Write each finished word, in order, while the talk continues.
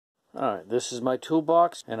Alright, this is my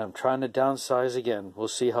toolbox, and I'm trying to downsize again. We'll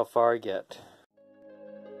see how far I get.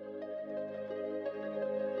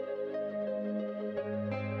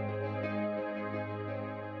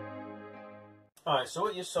 Alright, so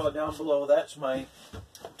what you saw down below, that's my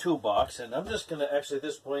toolbox, and I'm just going to actually at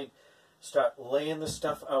this point start laying the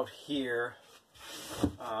stuff out here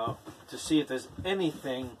to see if there's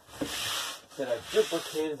anything that I've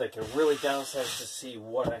duplicated that can really downsize to see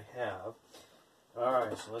what I have.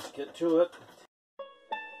 Alright, so let's get to it.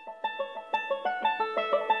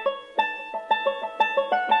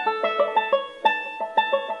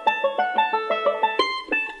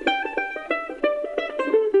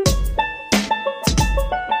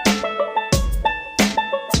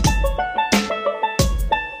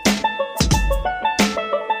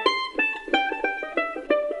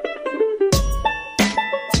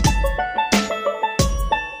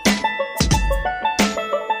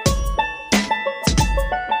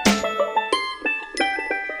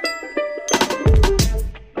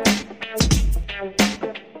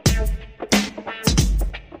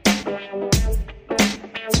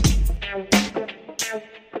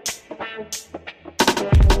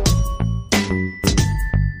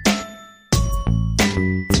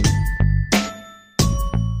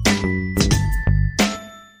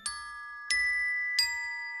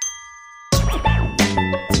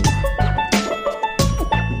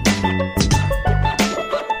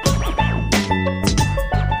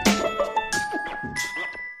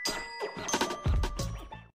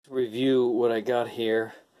 Review what I got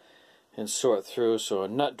here and sort through. So a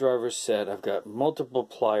nut driver set, I've got multiple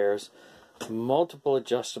pliers, multiple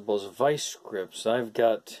adjustables, vice grips, I've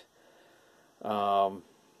got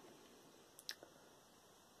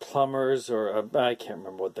plumbers, or I can't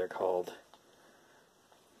remember what they're called,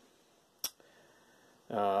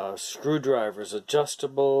 screwdrivers,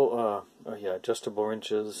 adjustable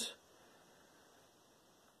wrenches,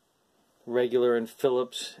 regular and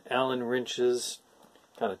Phillips, Allen wrenches,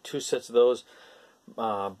 kind of two sets of those,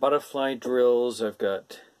 butterfly drills. I've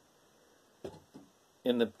got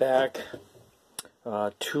in the back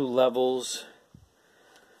 2 levels.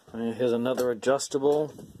 Here's another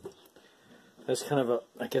adjustable. That's kind of a,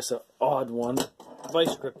 I guess, an odd one.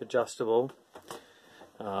 Vice grip adjustable.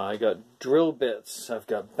 I got drill bits. I've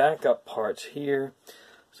got backup parts here.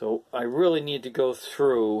 So I really need to go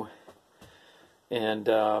through and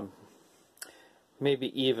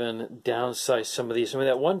maybe even downsize some of these. I mean,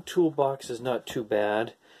 that one toolbox is not too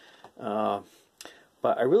bad, but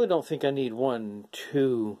I really don't think I need 1,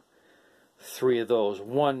 2, 3 of those.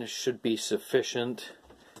 One should be sufficient,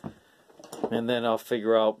 and then I'll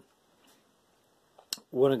figure out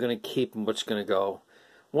what I'm going to keep and what's going to go.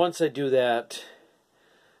 Once I do that,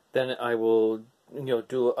 then I will,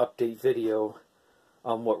 do an update video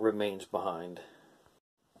on what remains behind.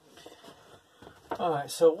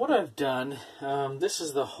 Alright, so what I've done, this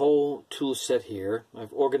is the whole tool set here.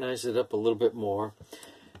 I've organized it up a little bit more,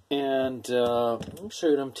 and let me show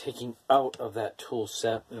you what I'm taking out of that tool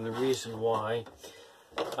set and the reason why.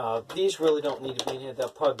 These really don't need to be in here. They'll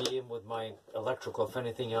probably be in with my electrical, if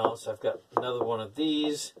anything else. I've got another one of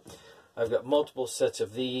these. I've got multiple sets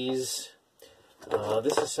of these.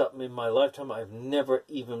 This is something in my lifetime I've never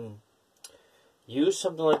even used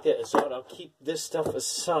something like that. So I'll keep this stuff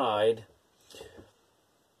aside.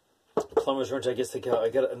 Plumber's wrench, I guess I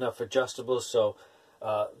got enough adjustables, so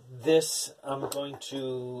this I'm going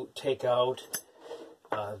to take out.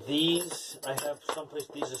 These I have someplace,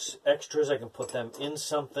 these are extras, I can put them in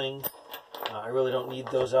something. I really don't need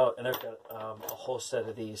those out, and I've got a whole set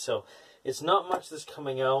of these. So it's not much that's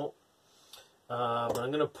coming out, but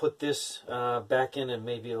I'm going to put this back in and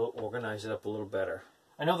maybe organize it up a little better.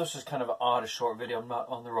 I know this is kind of an odd, short video. I'm not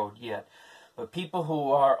on the road yet, but people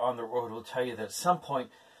who are on the road will tell you that at some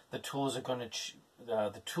point the tools are going to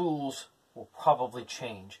the tools will probably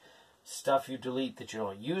change. Stuff you delete that you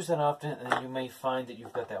don't use that often, and then you may find that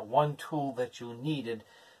you've got that one tool that you needed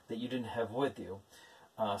that you didn't have with you.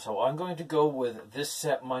 So I'm going to go with this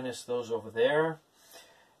set minus those over there,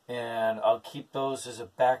 and Know keep those as a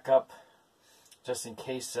backup just in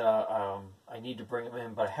case I need to bring them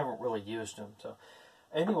in, but I haven't really used them. So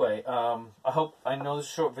anyway, I know this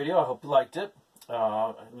is a short video. I hope you liked it.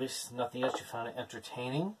 At least nothing else, you found it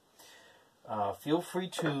entertaining. Feel free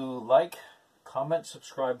to like, comment,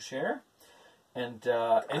 subscribe, share, and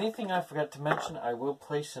anything I forgot to mention I will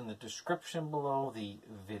place in the description below the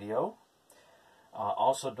video.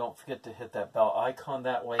 Also, don't forget to hit that bell icon.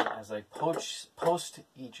 That way, as I post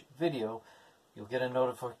each video, you'll get a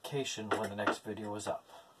notification when the next video is up.